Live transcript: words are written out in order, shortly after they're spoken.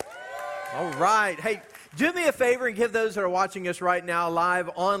All right. Hey, do me a favor and give those that are watching us right now live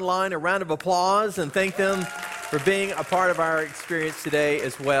online a round of applause and thank them for being a part of our experience today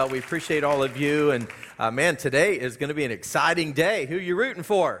as well. We appreciate all of you. And man, today is going to be an exciting day. Who are you rooting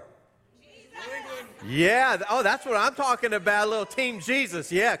for? Jesus. Yeah. Oh, that's what I'm talking about. A little Team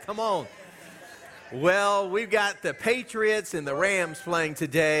Jesus. Yeah, come on. Well, we've got the Patriots and the Rams playing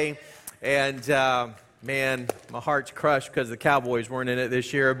today. And man, my heart's crushed because the Cowboys weren't in it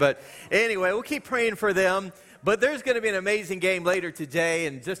this year. But anyway, we'll keep praying for them. But there's going to be an amazing game later today,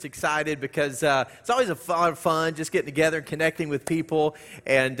 and just excited because it's always a lot of fun just getting together and connecting with people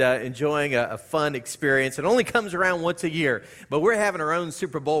and enjoying a fun experience. It only comes around once a year, but we're having our own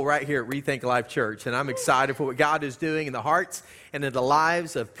Super Bowl right here at Rethink Life Church, and I'm excited for what God is doing in the hearts and in the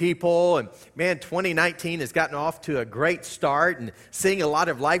lives of people. And man, 2019 has gotten off to a great start and seeing a lot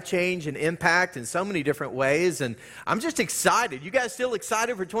of life change and impact in so many different ways, and I'm just excited. You guys still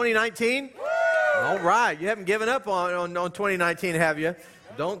excited for 2019? All right, you haven't given up on 2019, have you?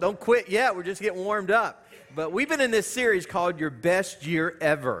 Don't quit yet. We're just getting warmed up. But we've been in this series called Your Best Year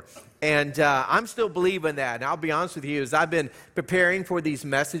Ever. And I'm still believing that. And I'll be honest with you, as I've been preparing for these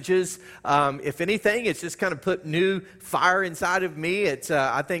messages, if anything, it's just kind of put new fire inside of me. It's,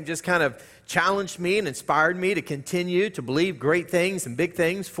 I think, just kind of challenged me and inspired me to continue to believe great things and big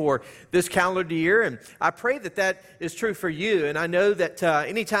things for this calendar year. And I pray that that is true for you. And I know that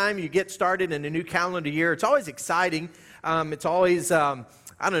anytime you get started in a new calendar year, it's always exciting. It's always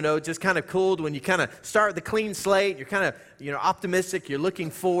I don't know, just kind of cool when you kind of start with a clean slate. You're kind of, optimistic. You're looking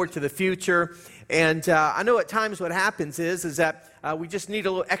forward to the future. And I know at times what happens is that we just need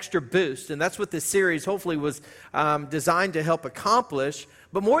a little extra boost. And that's what this series hopefully was designed to help accomplish.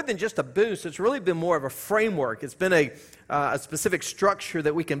 But more than just a boost, it's really been more of a framework. It's been a specific structure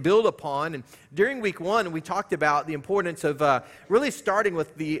that we can build upon. And during week one, we talked about the importance of really starting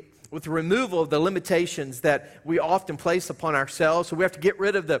with the removal of the limitations that we often place upon ourselves. So we have to get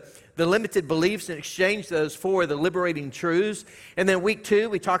rid of the limited beliefs and exchange those for the liberating truths. And then week two,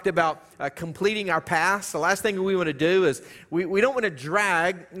 we talked about completing our past. The last thing we want to do is we don't want to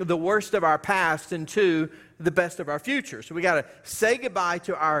drag the worst of our past into the best of our future. So we got to say goodbye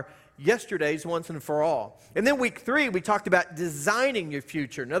to our yesterdays once and for all. And then week three, we talked about designing your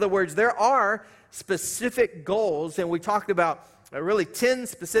future. In other words, there are specific goals, and we talked about really 10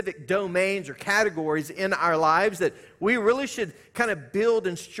 specific domains or categories in our lives that we really should kind of build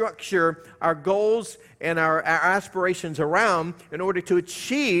and structure our goals and our aspirations around in order to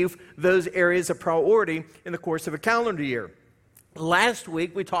achieve those areas of priority in the course of a calendar year. Last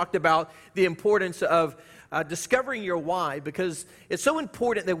week, we talked about the importance of discovering your why, because it's so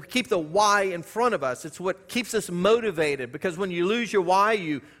important that we keep the why in front of us. It's what keeps us motivated, because when you lose your why,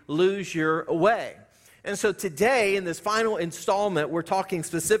 you lose your way. And so today, in this final installment, we're talking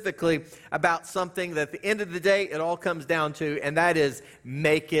specifically about something that at the end of the day, it all comes down to, and that is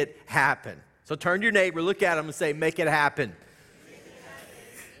make it happen. So turn to your neighbor, look at him, and say, make it happen.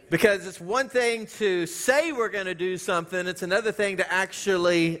 Because it's one thing to say we're going to do something, it's another thing to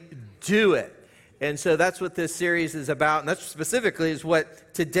actually do it. And so that's what this series is about, and that specifically is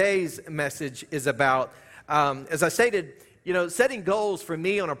what today's message is about. As I stated, setting goals for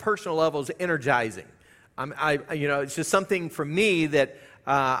me on a personal level is energizing. It's just something for me that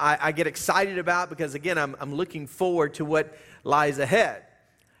I get excited about because, again, I'm looking forward to what lies ahead.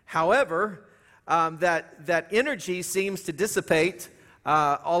 However, that energy seems to dissipate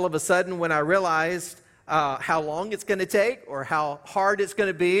all of a sudden when I realized how long it's going to take or how hard it's going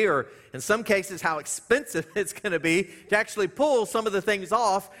to be, or in some cases how expensive it's going to be to actually pull some of the things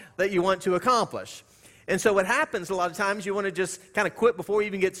off that you want to accomplish. And so what happens a lot of times, you want to just kind of quit before you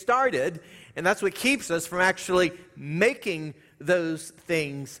even get started, and that's what keeps us from actually making those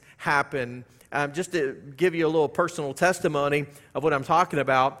things happen. Just to give you a little personal testimony of what I'm talking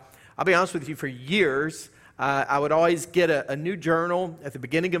about, I'll be honest with you, for years, I would always get a new journal at the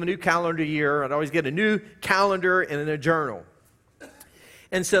beginning of a new calendar year. I'd always get a new calendar and a journal.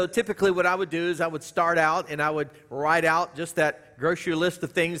 And so typically what I would do is I would start out and I would write out just that grocery list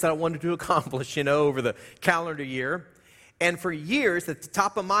of things that I wanted to accomplish, over the calendar year. And for years, at the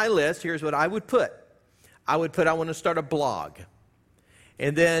top of my list, here's what I would put. I want to start a blog.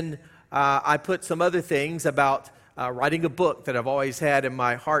 And then I put some other things about writing a book that I've always had in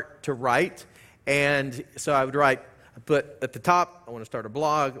my heart to write. And so I would put at the top, I want to start a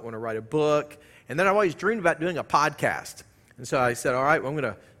blog, I want to write a book. And then I've always dreamed about doing a podcast. And so I said, all right, well, I'm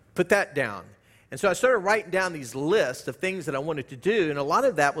going to put that down. And so I started writing down these lists of things that I wanted to do, and a lot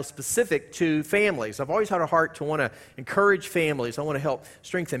of that was specific to families. I've always had a heart to want to encourage families. I want to help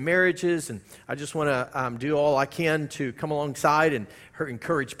strengthen marriages, and I just want to do all I can to come alongside and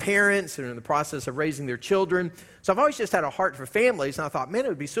encourage parents and in the process of raising their children. So I've always just had a heart for families, and I thought, man, it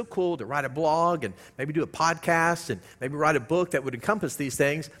would be so cool to write a blog and maybe do a podcast and maybe write a book that would encompass these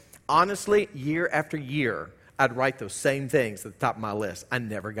things. Honestly, year after year, I'd write those same things at the top of my list. I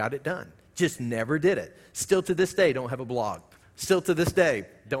never got it done. Just never did it. Still to this day, don't have a blog. Still to this day,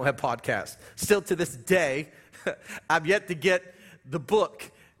 don't have podcasts. Still to this day, I've yet to get the book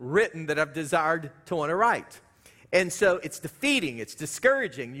written that I've desired to want to write. And so it's defeating. It's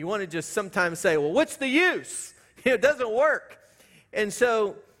discouraging. You want to just sometimes say, well, what's the use? It doesn't work. And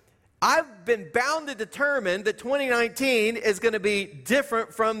so I've been bound to determine that 2019 is going to be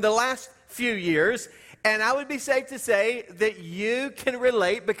different from the last few years. And I would be safe to say that you can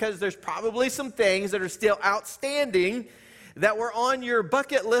relate, because there's probably some things that are still outstanding that were on your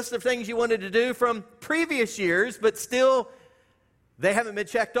bucket list of things you wanted to do from previous years, but still they haven't been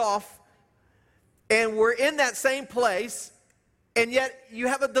checked off. And we're in that same place, and yet you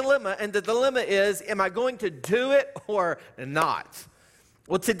have a dilemma, and the dilemma is, am I going to do it or not?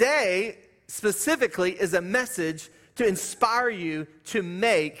 Well, today specifically is a message to inspire you to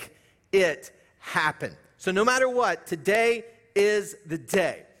make it happen. So no matter what, today is the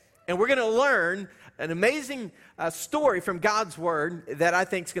day. And we're going to learn an amazing story from God's Word that I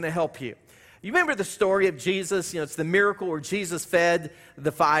think is going to help you. You remember the story of Jesus? It's the miracle where Jesus fed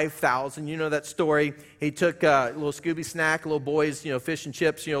the 5,000. You know that story. He took a little Scooby snack, a little boy's, fish and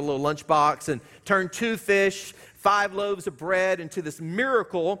chips, a little lunchbox, and turned 2 fish, 5 loaves of bread into this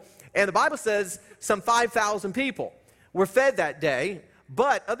miracle. And the Bible says some 5,000 people were fed that day.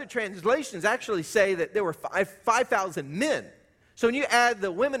 But other translations actually say that there were 5,000 men. So when you add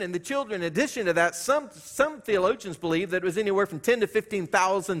the women and the children in addition to that, some theologians believe that it was anywhere from 10 to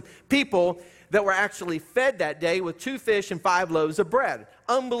 15,000 people that were actually fed that day with 2 fish and 5 loaves of bread.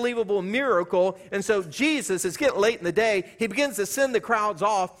 Unbelievable miracle. And so Jesus, it's getting late in the day, he begins to send the crowds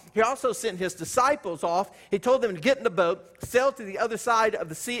off. He also sent his disciples off. He told them to get in the boat, sail to the other side of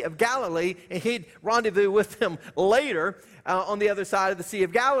the Sea of Galilee, and he'd rendezvous with them later on the other side of the Sea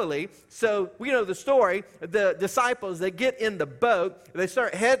of Galilee. So we know the story. The disciples, they get in the boat. They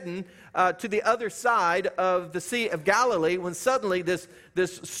start heading to the other side of the Sea of Galilee when suddenly this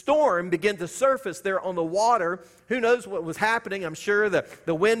storm began to surface there on the water. Who knows what was happening? I'm sure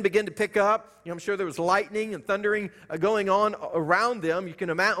the wind began to pick up. I'm sure there was lightning and thundering going on around them. You can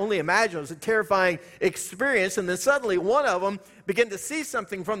only imagine. It was a terrifying experience. And then suddenly one of them began to see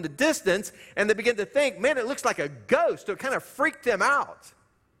something from the distance, and they began to think, man, it looks like a ghost. So it kind of freaked them out.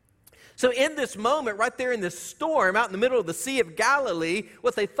 So in this moment, right there in this storm, out in the middle of the Sea of Galilee,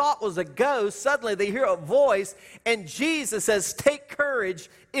 what they thought was a ghost, suddenly they hear a voice, and Jesus says, take courage,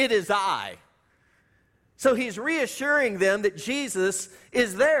 it is I. So he's reassuring them that Jesus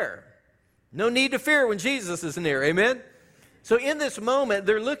is there. No need to fear when Jesus is near, amen? So in this moment,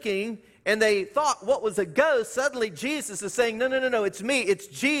 they're looking, and they thought what was a ghost. Suddenly Jesus is saying, no, it's me, it's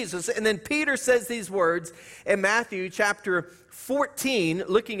Jesus. And then Peter says these words in Matthew chapter 14,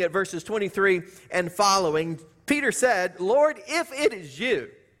 looking at verses 23 and following. Peter said, Lord, if it is you,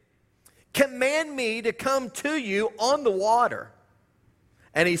 command me to come to you on the water.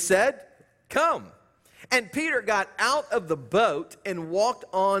 And he said, come. And Peter got out of the boat and walked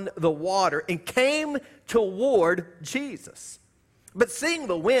on the water and came toward Jesus. But seeing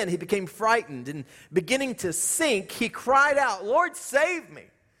the wind, he became frightened, and beginning to sink, he cried out, Lord, save me.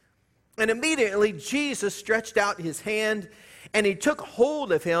 And immediately Jesus stretched out his hand, and he took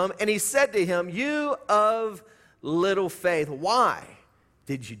hold of him, and he said to him, you of little faith, why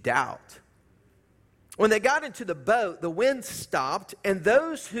did you doubt? When they got into the boat, the wind stopped, and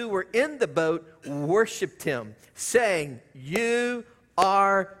those who were in the boat worshiped him, saying, you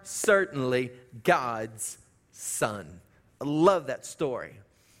are certainly God's Son. I love that story.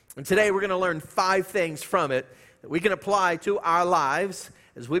 And today we're going to learn 5 things from it that we can apply to our lives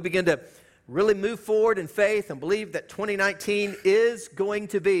as we begin to really move forward in faith and believe that 2019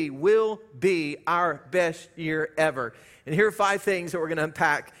 will be our best year ever. And here are 5 things that we're going to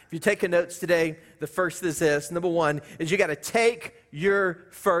unpack. If you're taking notes today, the first is this. Number 1 is you got to take your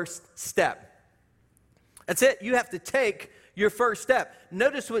first step. That's it. You have to take your first step.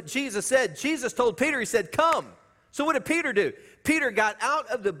 Notice what Jesus said. Jesus told Peter, he said, come. So what did Peter do? Peter got out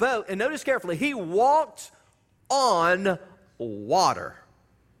of the boat, and notice carefully, he walked on water.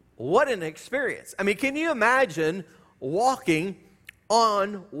 What an experience. I mean, can you imagine walking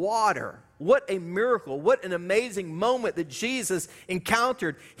on water? what a miracle, what an amazing moment that Jesus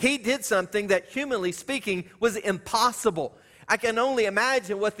encountered. He did something that, humanly speaking, was impossible. I can only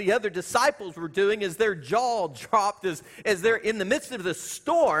imagine what the other disciples were doing as their jaw dropped as they're in the midst of the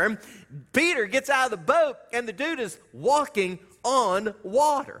storm. Peter gets out of the boat, and the dude is walking on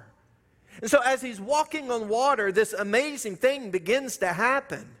water. And so as he's walking on water, this amazing thing begins to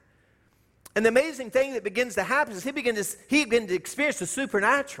happen. And the amazing thing that begins to happen is he began to experience the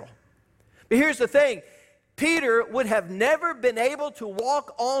supernatural. But here's the thing. Peter would have never been able to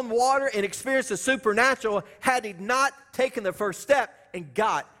walk on water and experience the supernatural had he not taken the first step and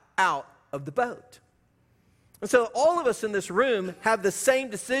got out of the boat. And so all of us in this room have the same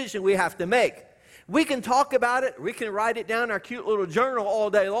decision we have to make. We can talk about it. We can write it down in our cute little journal all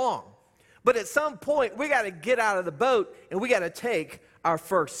day long. But at some point, we got to get out of the boat and we got to take our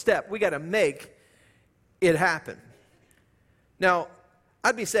first step. We got to make it happen. Now,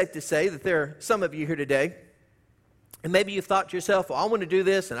 I'd be safe to say that there are some of you here today, and maybe you've thought to yourself, well, I want to do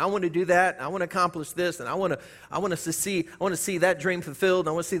this, and I want to do that, and I want to accomplish this, and I want to see that dream fulfilled, and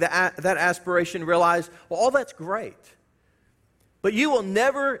I want to see that aspiration realized. Well, all that's great. But you will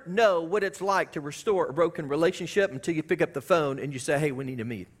never know what it's like to restore a broken relationship until you pick up the phone and you say, hey, we need to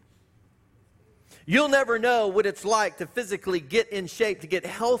meet. You'll never know what it's like to physically get in shape, to get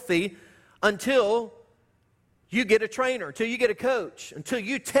healthy, until you get a trainer, until you get a coach, until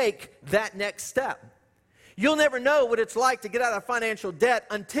you take that next step. You'll never know what it's like to get out of financial debt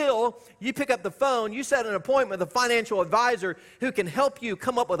until you pick up the phone, you set an appointment with a financial advisor who can help you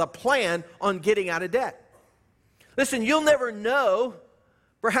come up with a plan on getting out of debt. Listen, you'll never know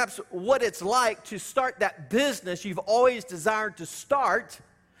perhaps what it's like to start that business you've always desired to start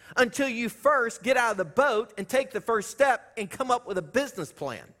until you first get out of the boat and take the first step and come up with a business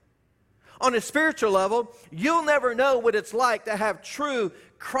plan. On a spiritual level, you'll never know what it's like to have true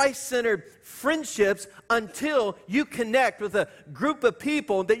Christ-centered friendships until you connect with a group of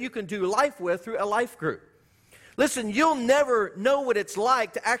people that you can do life with through a life group. Listen, you'll never know what it's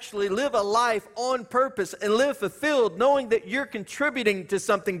like to actually live a life on purpose and live fulfilled, knowing that you're contributing to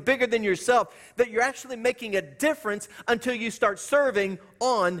something bigger than yourself, that you're actually making a difference until you start serving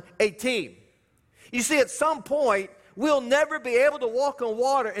on a team. You see, at some point, we'll never be able to walk on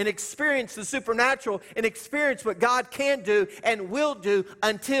water and experience the supernatural and experience what God can do and will do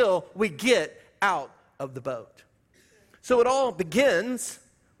until we get out of the boat. So it all begins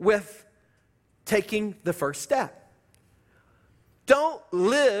with taking the first step. Don't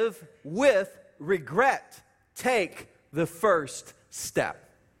live with regret. Take the first step.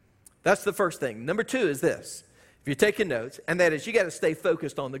 That's the first thing. Number two is this. If you're taking notes, and that is you got to stay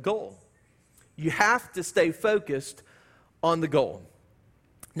focused on the goal. You have to stay focused on the goal.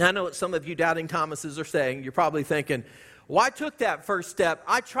 Now, I know what some of you doubting Thomases are saying. You're probably thinking, well, I took that first step.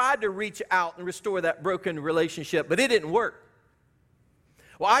 I tried to reach out and restore that broken relationship, but it didn't work.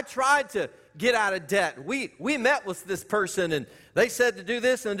 Well, I tried to get out of debt. We met with this person, and they said to do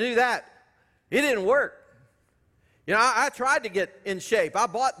this and do that. It didn't work. You know, I tried to get in shape. I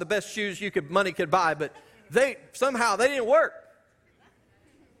bought the best shoes money could buy, but they didn't work.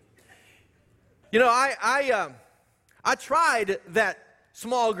 You know, I tried that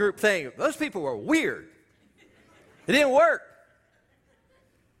small group thing. Those people were weird. It didn't work.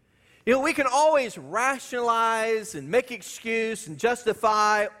 You know, we can always rationalize and make excuse and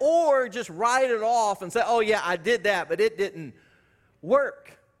justify or just write it off and say, oh yeah, I did that, but it didn't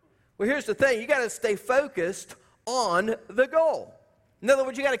work. Well, here's the thing. You got to stay focused on the goal. In other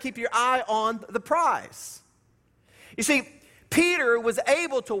words, you got to keep your eye on the prize. You see, Peter was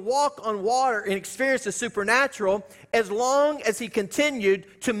able to walk on water and experience the supernatural as long as he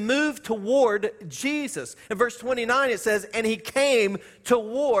continued to move toward Jesus. In verse 29 it says, and he came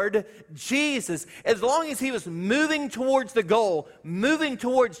toward Jesus. As long as he was moving towards the goal, moving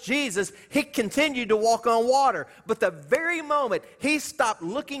towards Jesus, he continued to walk on water. But the very moment he stopped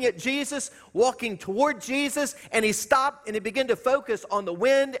looking at Jesus, walking toward Jesus, and he stopped and he began to focus on the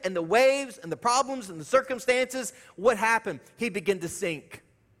wind and the waves and the problems and the circumstances, what happened? He began to sink.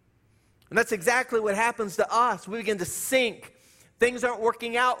 And that's exactly what happens to us. We begin to sink. Things aren't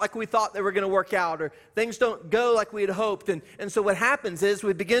working out like we thought they were going to work out, or things don't go like we had hoped. And so what happens is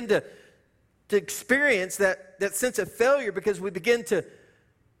we begin to experience that sense of failure because we begin to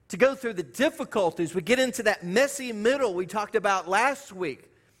go through the difficulties. We get into that messy middle we talked about last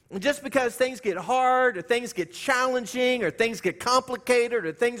week. And just because things get hard or things get challenging or things get complicated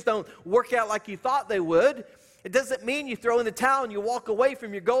or things don't work out like you thought they would, it doesn't mean you throw in the towel and you walk away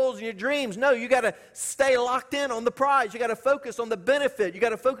from your goals and your dreams. No, you got to stay locked in on the prize. You got to focus on the benefit. You got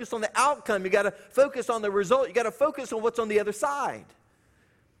to focus on the outcome. You got to focus on the result. You got to focus on what's on the other side.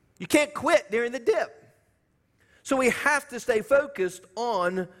 You can't quit during the dip. So we have to stay focused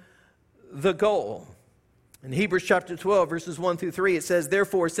on the goal. In Hebrews chapter 12, verses 1 through 3, it says,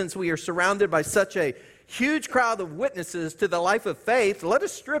 "Therefore, since we are surrounded by such a huge crowd of witnesses to the life of faith, let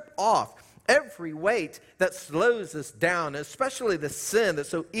us strip off every weight that slows us down, especially the sin that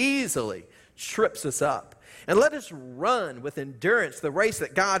so easily trips us up. And let us run with endurance the race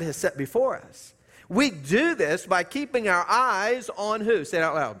that God has set before us. We do this by keeping our eyes on who? Say it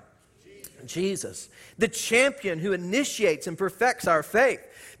out loud. Jesus, the champion who initiates and perfects our faith.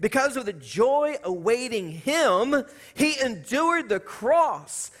 Because of the joy awaiting him, he endured the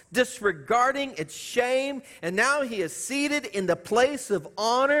cross, disregarding its shame, and now he is seated in the place of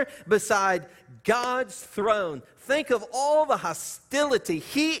honor beside God's throne. Think of all the hostility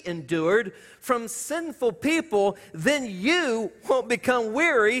he endured from sinful people, then you won't become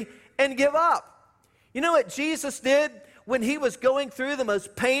weary and give up. You know what Jesus did when he was going through the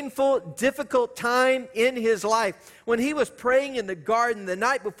most painful, difficult time in his life? When he was praying in the garden the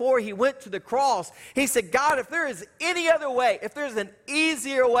night before he went to the cross, he said, God, if there is any other way, if there's an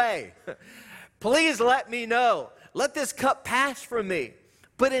easier way, please let me know. Let this cup pass from me.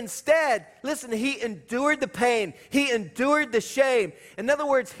 But instead, listen, he endured the pain. He endured the shame. In other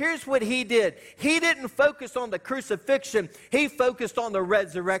words, here's what he did. He didn't focus on the crucifixion. He focused on the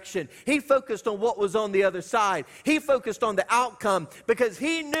resurrection. He focused on what was on the other side. He focused on the outcome because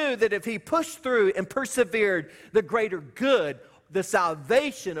he knew that if he pushed through and persevered, the greater good, the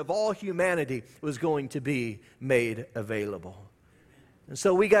salvation of all humanity was going to be made available. And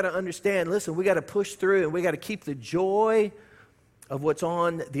so we got to understand, listen, we got to push through and we got to keep the joy of what's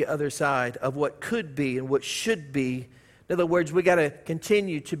on the other side, of what could be and what should be. In other words, we got to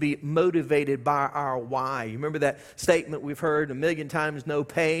continue to be motivated by our why. You remember that statement we've heard a million times, no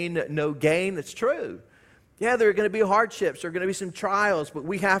pain, no gain? That's true. Yeah, there are going to be hardships, there are going to be some trials, but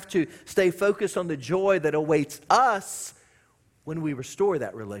we have to stay focused on the joy that awaits us when we restore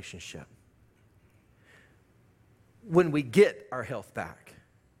that relationship. When we get our health back.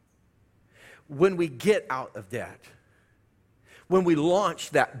 When we get out of debt. When we launch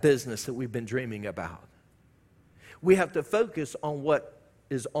that business that we've been dreaming about. We have to focus on what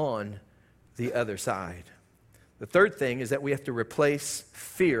is on the other side. The third thing is that we have to replace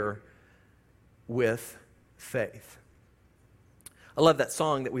fear with faith. I love that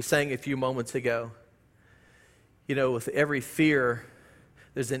song that we sang a few moments ago. You know, with every fear,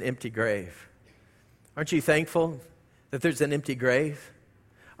 there's an empty grave. Aren't you thankful that there's an empty grave?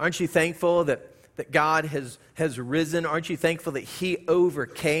 Aren't you thankful that God has risen? Aren't you thankful that he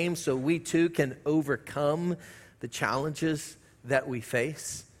overcame so we too can overcome the challenges that we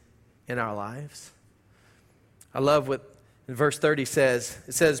face in our lives? I love what in verse 30 says.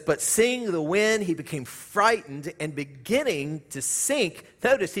 It says, but seeing the wind, he became frightened and beginning to sink.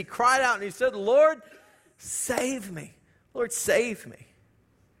 Notice, he cried out and he said, Lord, save me. Lord, save me.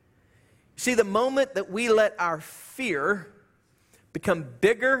 See, the moment that we let our fear become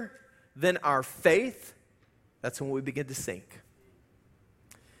bigger than our faith, that's when we begin to sink.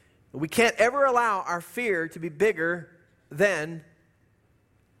 We can't ever allow our fear to be bigger than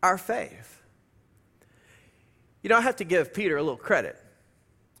our faith. You know, I have to give Peter a little credit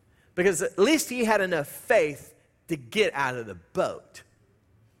because at least he had enough faith to get out of the boat.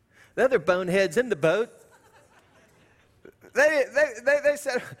 The other boneheads in the boat, they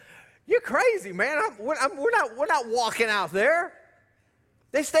said, you're crazy, man. We're not walking out there.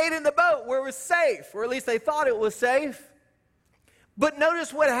 They stayed in the boat where it was safe, or at least they thought it was safe. But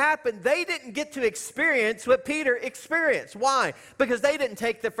notice what happened. They didn't get to experience what Peter experienced. Why? Because they didn't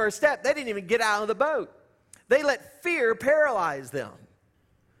take the first step. They didn't even get out of the boat. They let fear paralyze them.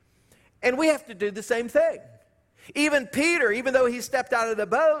 And we have to do the same thing. Even Peter, even though he stepped out of the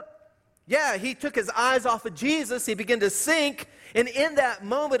boat, yeah, he took his eyes off of Jesus. He began to sink. And in that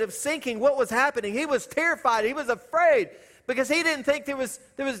moment of sinking, what was happening? He was terrified. He was afraid. Because he didn't think he was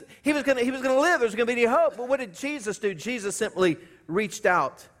going to live. There was going to be any hope. But what did Jesus do? Jesus simply reached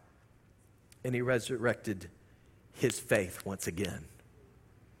out and he resurrected his faith once again.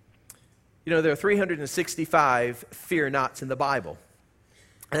 You know, there are 365 fear nots in the Bible.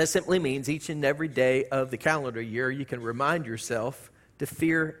 And that simply means each and every day of the calendar year, you can remind yourself to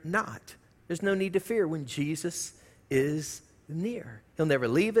fear not. There's no need to fear when Jesus is near. He'll never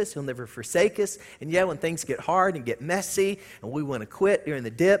leave us. He'll never forsake us. And yeah, when things get hard and get messy and we want to quit during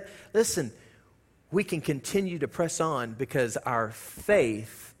the dip, listen, we can continue to press on because our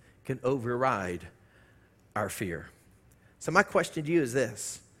faith can override our fear. So my question to you is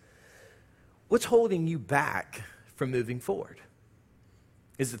this. What's holding you back from moving forward?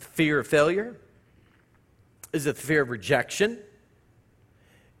 Is it the fear of failure? Is it the fear of rejection?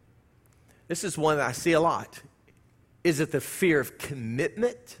 This is one that I see a lot. Is it the fear of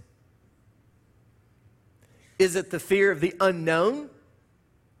commitment? Is it the fear of the unknown?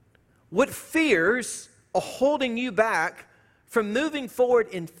 What fears are holding you back from moving forward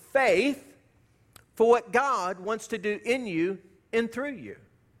in faith for what God wants to do in you and through you?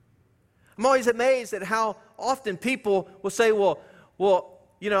 I'm always amazed at how often people will say, well,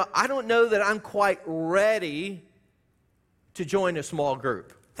 I don't know that I'm quite ready to join a small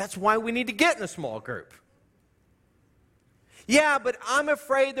group. That's why we need to get in a small group. Yeah, but I'm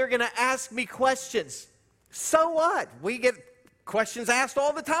afraid they're going to ask me questions. So what? We get questions asked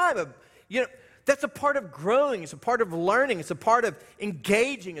all the time. That's a part of growing. It's a part of learning. It's a part of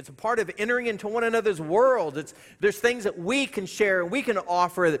engaging. It's a part of entering into one another's world. There's things that we can share and we can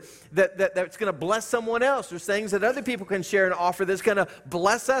offer that's going to bless someone else. There's things that other people can share and offer that's going to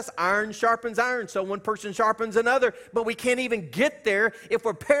bless us. Iron sharpens iron, so one person sharpens another. But we can't even get there if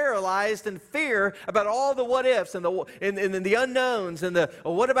we're paralyzed in fear about all the what ifs and the unknowns and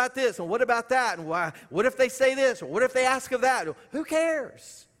what about this and what about that and what if they say this or what if they ask of that? Who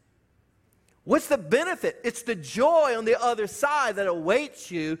cares? What's the benefit? It's the joy on the other side that awaits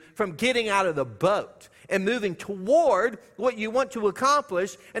you from getting out of the boat and moving toward what you want to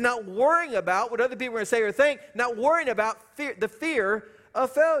accomplish and not worrying about what other people are going to say or think, not worrying about the fear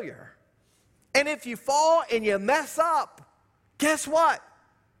of failure. And if you fall and you mess up, guess what?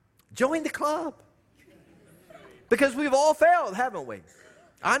 Join the club. Because we've all failed, haven't we?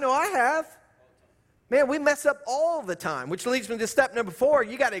 I know I have. Man, we mess up all the time, which leads me to step number 4.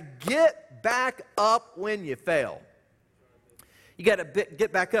 You got to get back up when you fail. You got to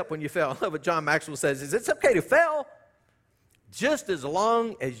get back up when you fail. I love what John Maxwell says, is it's okay to fail just as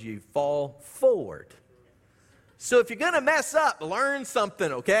long as you fall forward. So if you're going to mess up, learn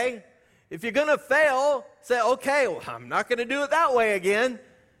something, okay? If you're going to fail, say, okay, well, I'm not going to do it that way again.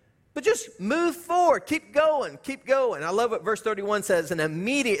 But just move forward. Keep going. Keep going. I love what verse 31 says. And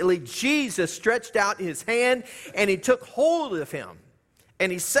immediately Jesus stretched out his hand and he took hold of him.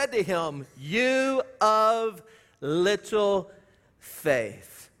 And he said to him, you of little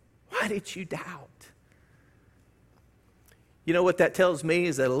faith, why did you doubt? You know what that tells me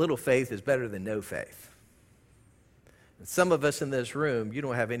is that a little faith is better than no faith. And some of us in this room, you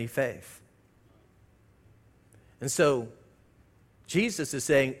don't have any faith. And so Jesus is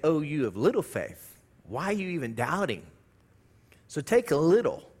saying, oh, you of little faith, why are you even doubting? So take a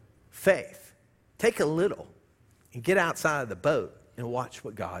little faith, take a little, and get outside of the boat and watch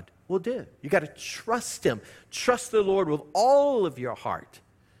what God will do. You got to trust him. Trust the Lord with all of your heart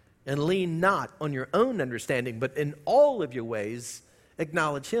and lean not on your own understanding, but in all of your ways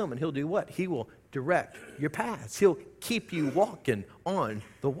acknowledge him, and he'll do what? He will direct your paths. He'll keep you walking on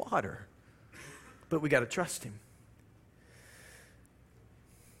the water. But we got to trust him.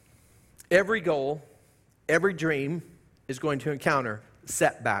 Every goal, every dream is going to encounter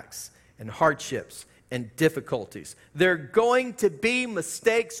setbacks and hardships and difficulties. There are going to be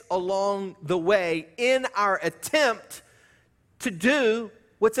mistakes along the way in our attempt to do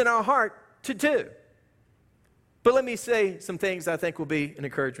what's in our heart to do. But let me say some things I think will be an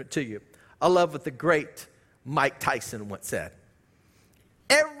encouragement to you. I love what the great Mike Tyson once said.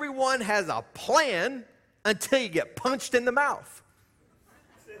 Everyone has a plan until you get punched in the mouth.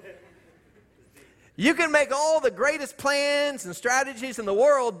 You can make all the greatest plans and strategies in the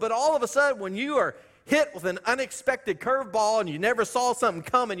world, but all of a sudden when you are hit with an unexpected curveball and you never saw something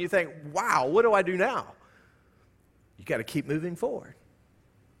coming, you think, wow, what do I do now? You got to keep moving forward.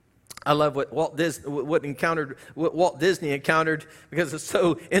 I love what Walt Disney encountered because it's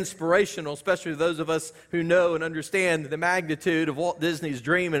so inspirational, especially those of us who know and understand the magnitude of Walt Disney's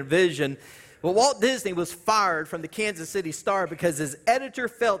dream and vision. Well, Walt Disney was fired from the Kansas City Star because his editor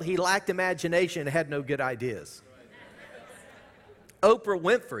felt he lacked imagination and had no good ideas. Oprah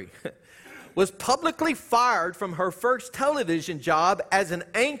Winfrey was publicly fired from her first television job as an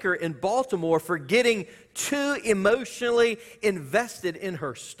anchor in Baltimore for getting too emotionally invested in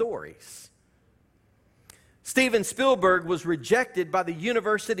her stories. Steven Spielberg was rejected by the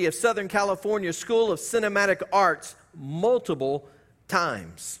University of Southern California School of Cinematic Arts multiple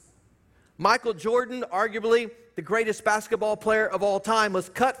times. Michael Jordan, arguably the greatest basketball player of all time, was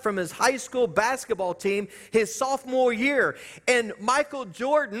cut from his high school basketball team his sophomore year. And Michael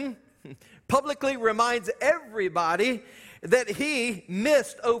Jordan publicly reminds everybody that he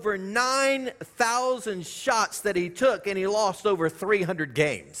missed over 9,000 shots that he took, and he lost over 300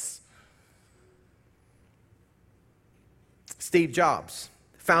 games. Steve Jobs,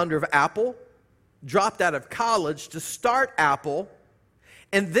 founder of Apple, dropped out of college to start Apple.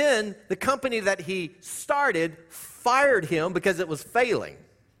 And then the company that he started fired him because it was failing.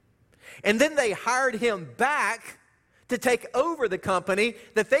 And then they hired him back to take over the company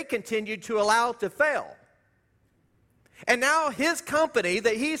that they continued to allow to fail. And now his company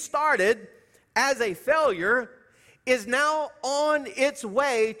that he started as a failure is now on its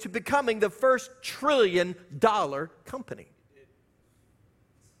way to becoming the first $1 trillion company.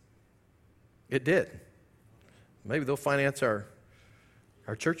 It did. Maybe they'll finance our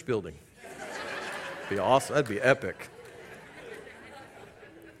church building. That'd be awesome. That'd be epic.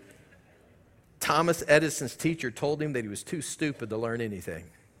 Thomas Edison's teacher told him that he was too stupid to learn anything.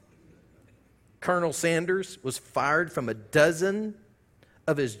 Colonel Sanders was fired from a dozen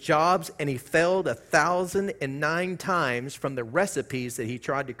of his jobs, and he failed 1,009 times from the recipes that he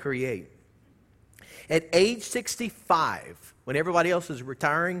tried to create. At age 65, when everybody else was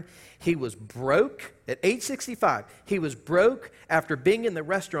retiring, he was broke. At age 65, he was broke after being in the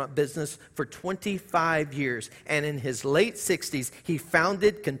restaurant business for 25 years. And in his late 60s, he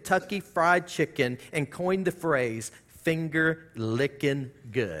founded Kentucky Fried Chicken and coined the phrase, finger licking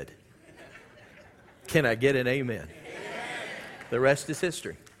good. Can I get an amen? The rest is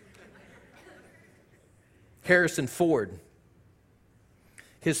history. Harrison Ford,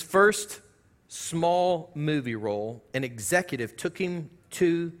 his first small movie role, an executive took him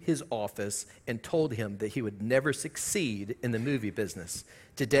to his office and told him that he would never succeed in the movie business.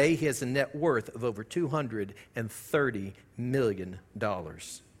 Today, he has a net worth of over $230 million.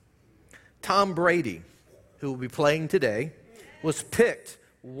 Tom Brady, who will be playing today, was picked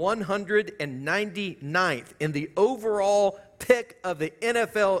 199th in the overall pick of the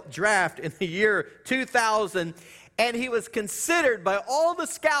NFL draft in the year 2000, and he was considered by all the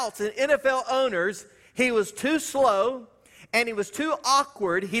scouts and NFL owners, he was too slow and he was too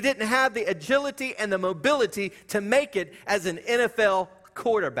awkward. He didn't have the agility and the mobility to make it as an NFL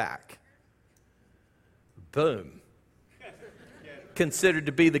quarterback. Boom. Considered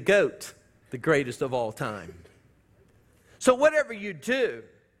to be the GOAT, the greatest of all time. So whatever you do,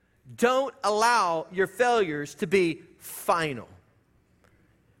 don't allow your failures to be final.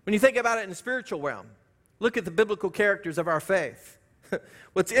 When you think about it in the spiritual realm, look at the biblical characters of our faith.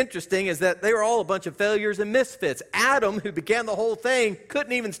 What's interesting is that they were all a bunch of failures and misfits. Adam, who began the whole thing,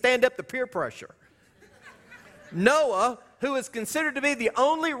 couldn't even stand up to peer pressure. Noah, who is considered to be the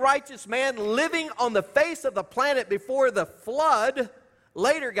only righteous man living on the face of the planet before the flood,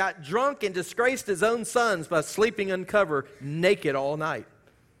 later got drunk and disgraced his own sons by sleeping uncovered naked all night.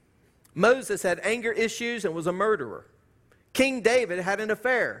 Moses had anger issues and was a murderer. King David had an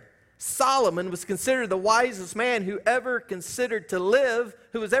affair. Solomon was considered the wisest man who was ever considered to live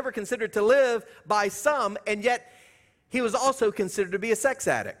by some, and yet he was also considered to be a sex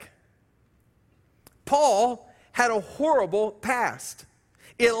addict. Paul had a horrible past.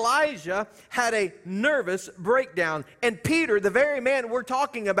 Elijah had a nervous breakdown. And Peter, the very man we're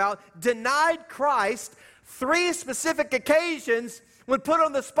talking about, denied Christ 3 specific occasions. When put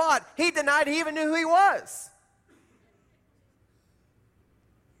on the spot, he denied he even knew who he was.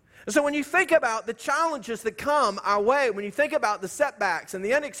 So when you think about the challenges that come our way, when you think about the setbacks and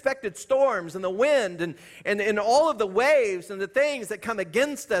the unexpected storms and the wind and all of the waves and the things that come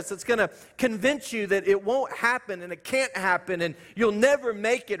against us, it's going to convince you that it won't happen and it can't happen and you'll never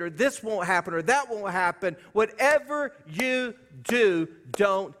make it or this won't happen or that won't happen. Whatever you do,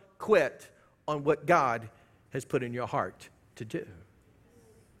 don't quit on what God has put in your heart to do.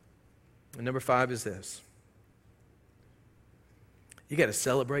 And number 5 is this. You got to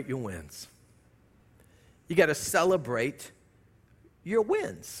celebrate your wins. You got to celebrate your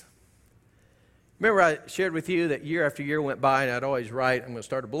wins. Remember I shared with you that year after year went by and I'd always write, I'm going to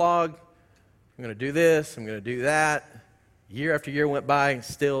start a blog, I'm going to do this, I'm going to do that. Year after year went by and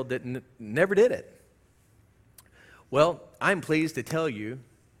still never did it. Well, I'm pleased to tell you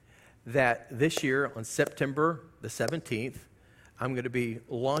that this year on September the 17th, I'm going to be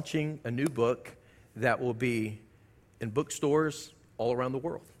launching a new book that will be in bookstores all around the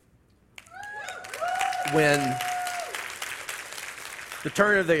world. When the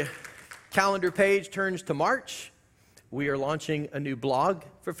turn of the calendar page turns to March, we are launching a new blog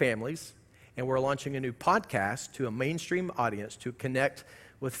for families, and we're launching a new podcast to a mainstream audience to connect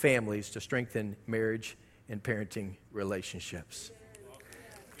with families to strengthen marriage and parenting relationships.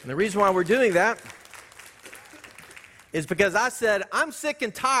 And the reason why we're doing that is because I said, I'm sick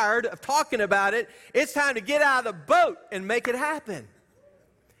and tired of talking about it. It's time to get out of the boat and make it happen.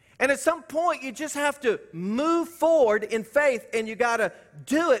 And at some point, you just have to move forward in faith, and you got to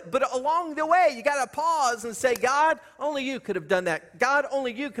do it. But along the way, you got to pause and say, God, only you could have done that. God,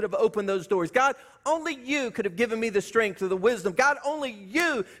 only you could have opened those doors. God, only you could have given me the strength or the wisdom. God, only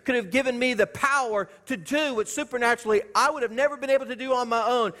you could have given me the power to do what supernaturally I would have never been able to do on my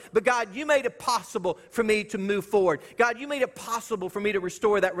own. But God, you made it possible for me to move forward. God, you made it possible for me to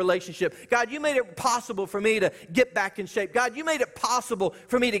restore that relationship. God, you made it possible for me to get back in shape. God, you made it possible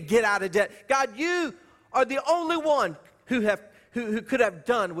for me to get out of debt. God, you are the only one who could have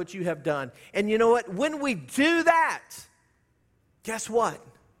done what you have done. And you know what? When we do that, guess what?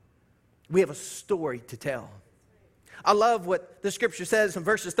 We have a story to tell. I love what the scripture says in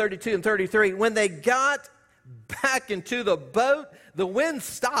verses 32 and 33. When they got back into the boat, the wind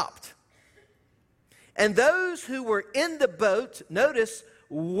stopped. And those who were in the boat, notice,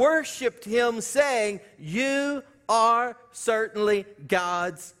 worshiped him, saying, "You are certainly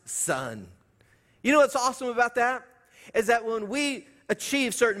God's son." You know what's awesome about that? Is that when we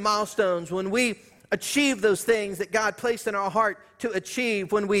achieve certain milestones, when we achieve those things that God placed in our heart to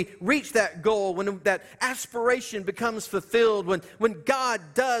achieve, when we reach that goal, when that aspiration becomes fulfilled, when God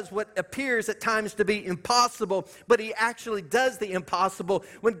does what appears at times to be impossible, but he actually does the impossible,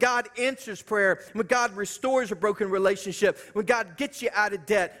 when God answers prayer, when God restores a broken relationship, when God gets you out of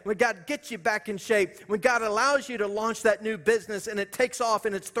debt, when God gets you back in shape, when God allows you to launch that new business and it takes off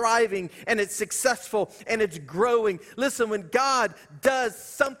and it's thriving and it's successful and it's growing. Listen, when God does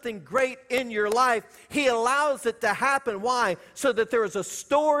something great in your life, he allows it to happen. Why? So that there is a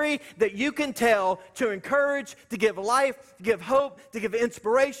story that you can tell to encourage, to give life, to give hope, to give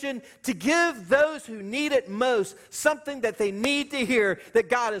inspiration, to give those who need it most something that they need to hear, that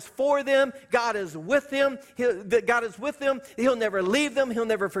God is for them, God is with them, that God is with them, he'll never leave them, he'll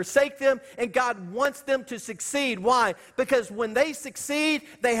never forsake them, and God wants them to succeed. Why? Because when they succeed,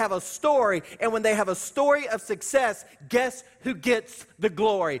 they have a story, and when they have a story of success, guess who gets the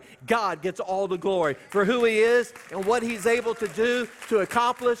glory? God gets all the glory for who he is and what he's able to do, to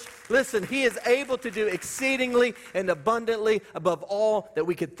accomplish. Listen, he is able to do exceedingly and abundantly above all that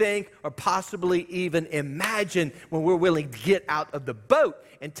we could think or possibly even imagine when we're willing to get out of the boat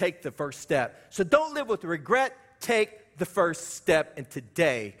and take the first step. So don't live with regret. Take the first step. And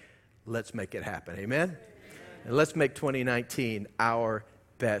today, let's make it happen. Amen? And let's make 2019 our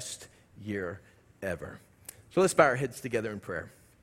best year ever. So let's bow our heads together in prayer.